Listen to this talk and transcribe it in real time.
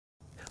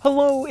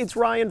Hello, it's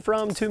Ryan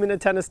from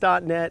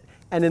 2minutetennis.net,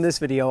 and in this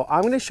video, I'm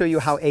going to show you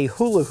how a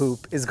hula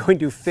hoop is going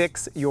to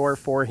fix your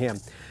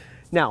forehand.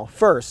 Now,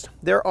 first,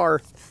 there are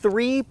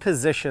 3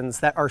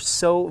 positions that are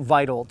so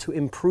vital to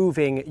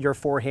improving your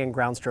forehand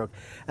ground stroke,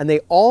 and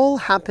they all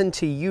happen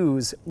to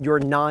use your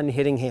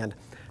non-hitting hand.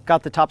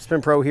 Got the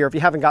Topspin Pro here. If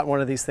you haven't got one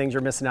of these things,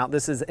 you're missing out.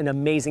 This is an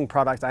amazing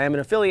product. I am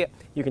an affiliate.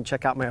 You can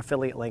check out my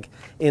affiliate link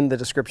in the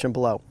description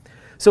below.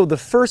 So the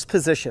first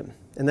position,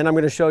 and then I'm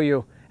going to show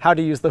you how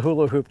to use the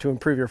hula hoop to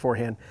improve your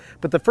forehand.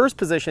 But the first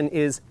position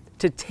is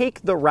to take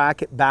the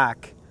racket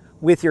back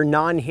with your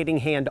non-hitting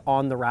hand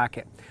on the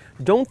racket.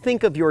 Don't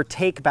think of your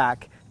take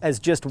back as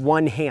just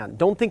one hand.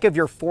 Don't think of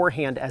your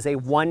forehand as a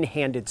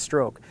one-handed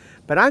stroke,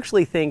 but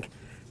actually think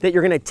that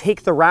you're going to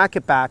take the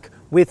racket back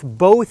with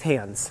both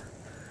hands.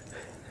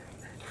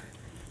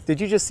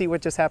 Did you just see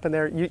what just happened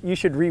there? You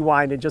should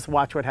rewind and just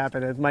watch what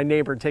happened as my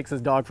neighbor takes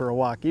his dog for a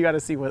walk. You got to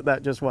see what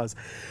that just was.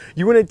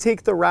 You want to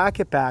take the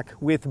racket back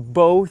with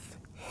both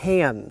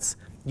hands.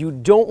 You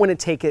don't want to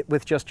take it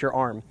with just your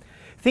arm.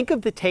 Think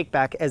of the take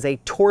back as a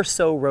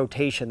torso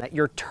rotation, that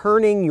you're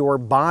turning your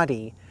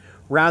body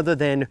rather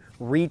than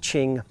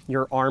reaching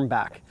your arm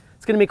back.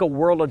 It's going to make a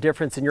world of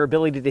difference in your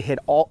ability to hit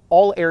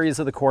all areas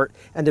of the court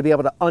and to be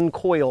able to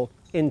uncoil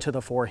into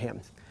the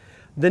forehand.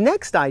 The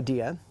next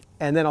idea,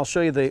 and then I'll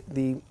show you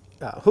the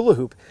hula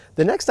hoop.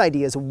 The next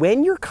idea is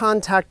when you're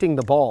contacting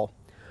the ball,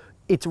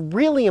 it's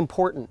really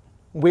important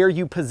where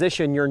you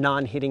position your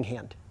non-hitting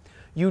hand.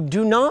 You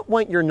do not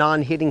want your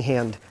non-hitting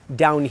hand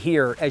down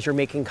here as you're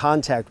making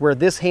contact, where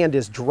this hand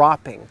is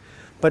dropping,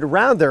 but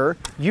rather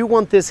you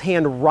want this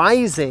hand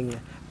rising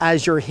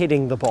as you're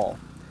hitting the ball.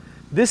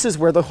 This is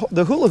where the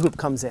hula hoop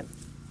comes in.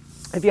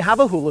 If you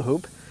have a hula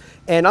hoop,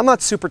 and I'm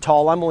not super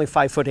tall, I'm only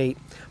 5'8",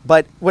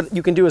 but what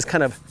you can do is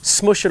kind of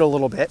smush it a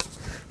little bit,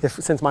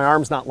 since my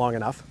arm's not long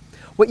enough.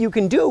 What you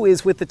can do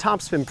is with the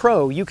Topspin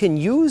Pro, you can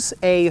use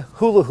a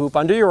hula hoop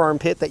under your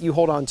armpit that you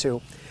hold on to,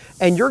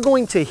 and you're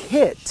going to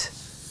hit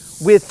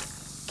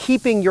with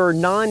keeping your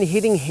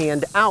non-hitting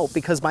hand out,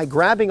 because by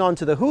grabbing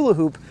onto the hula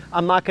hoop,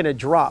 I'm not going to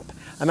drop.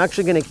 I'm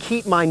actually going to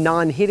keep my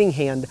non-hitting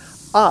hand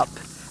up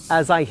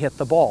as I hit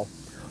the ball.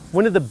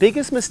 One of the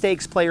biggest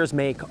mistakes players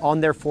make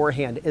on their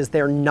forehand is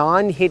their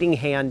non-hitting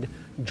hand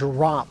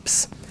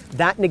drops.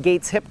 That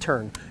negates hip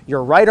turn.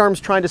 Your right arm's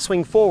trying to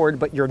swing forward,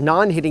 but your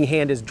non-hitting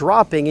hand is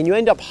dropping, and you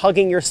end up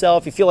hugging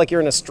yourself. You feel like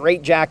you're in a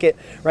straitjacket,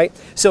 right?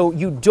 So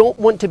you don't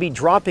want to be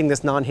dropping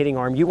this non-hitting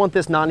arm. You want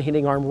this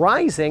non-hitting arm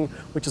rising,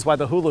 which is why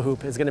the hula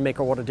hoop is going to make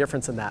a world of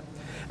difference in that.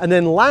 And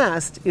then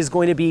last is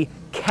going to be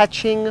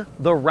catching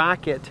the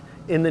racket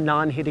in the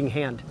non-hitting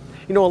hand.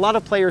 You know, a lot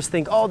of players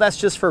think, oh, that's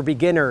just for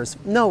beginners.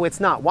 No, it's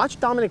not. Watch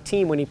Dominic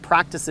Thiem when he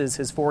practices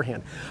his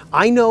forehand.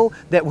 I know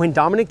that when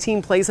Dominic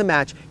Thiem plays a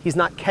match, he's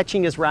not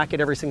catching his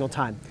racket every single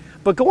time.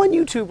 But go on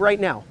YouTube right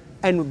now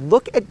and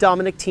look at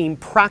Dominic Thiem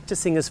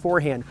practicing his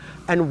forehand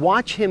and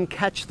watch him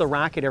catch the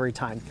racket every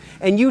time.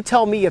 And you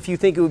tell me if you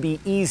think it would be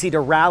easy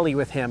to rally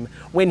with him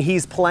when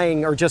he's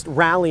playing or just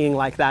rallying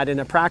like that in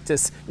a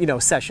practice,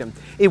 session.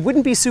 It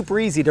wouldn't be super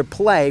easy to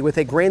play with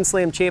a Grand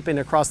Slam champion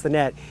across the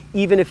net,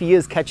 even if he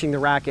is catching the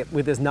racket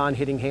with his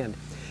non-hitting hand.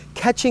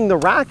 Catching the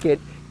racket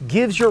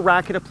gives your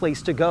racket a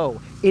place to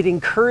go. It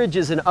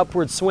encourages an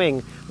upward swing,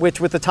 which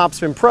with the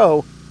Topspin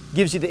Pro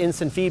gives you the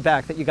instant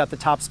feedback that you got the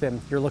topspin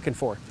you're looking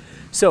for.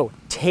 So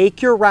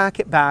take your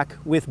racket back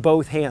with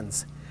both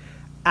hands.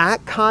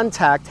 At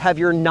contact, have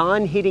your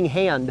non-hitting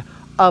hand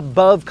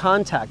above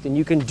contact, and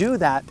you can do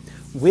that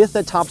with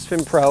a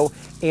Topspin Pro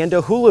and a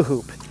hula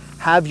hoop.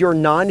 Have your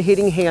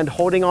non-hitting hand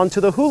holding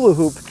onto the hula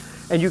hoop,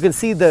 and you can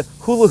see the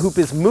hula hoop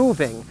is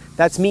moving.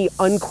 That's me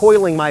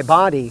uncoiling my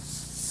body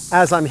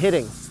as I'm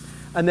hitting.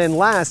 And then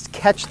last,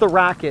 catch the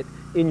racket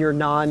in your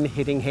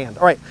non-hitting hand.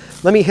 All right,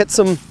 let me hit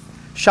some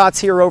shots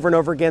here over and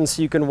over again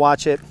so you can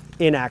watch it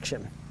in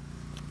action.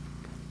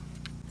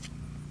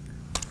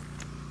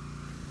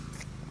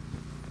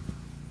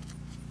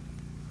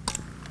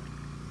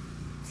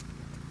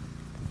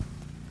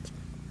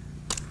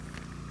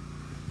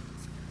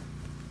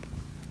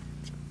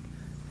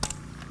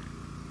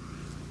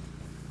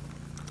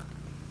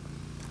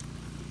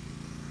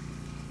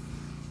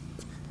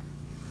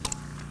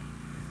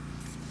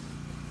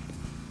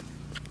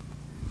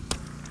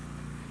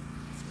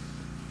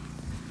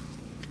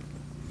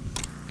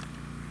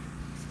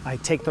 I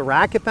take the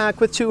racket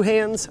back with 2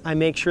 hands. I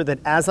make sure that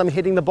as I'm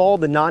hitting the ball,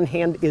 the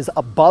non-hand is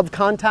above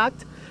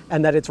contact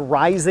and that it's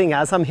rising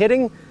as I'm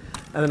hitting.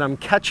 And then I'm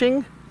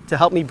catching to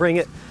help me bring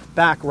it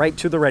back right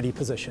to the ready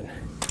position.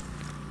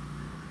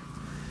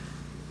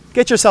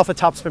 Get yourself a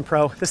Topspin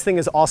Pro. This thing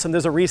is awesome.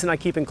 There's a reason I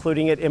keep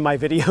including it in my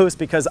videos,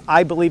 because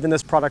I believe in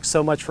this product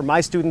so much for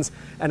my students,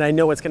 and I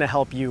know it's going to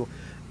help you.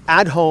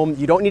 At home,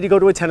 you don't need to go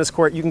to a tennis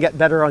court. You can get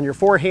better on your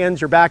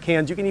forehands, your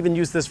backhands. You can even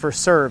use this for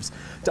serves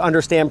to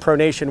understand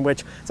pronation,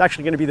 which is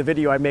actually going to be the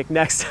video I make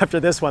next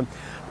after this one.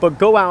 But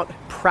go out,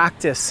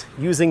 practice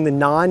using the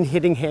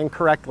non-hitting hand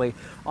correctly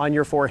on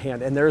your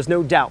forehand, and there is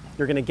no doubt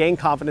you're going to gain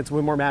confidence,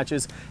 win more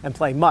matches, and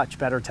play much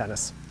better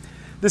tennis.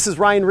 This is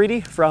Ryan Reedy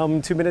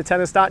from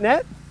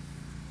 2minutetennis.net.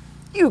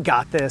 You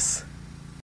got this.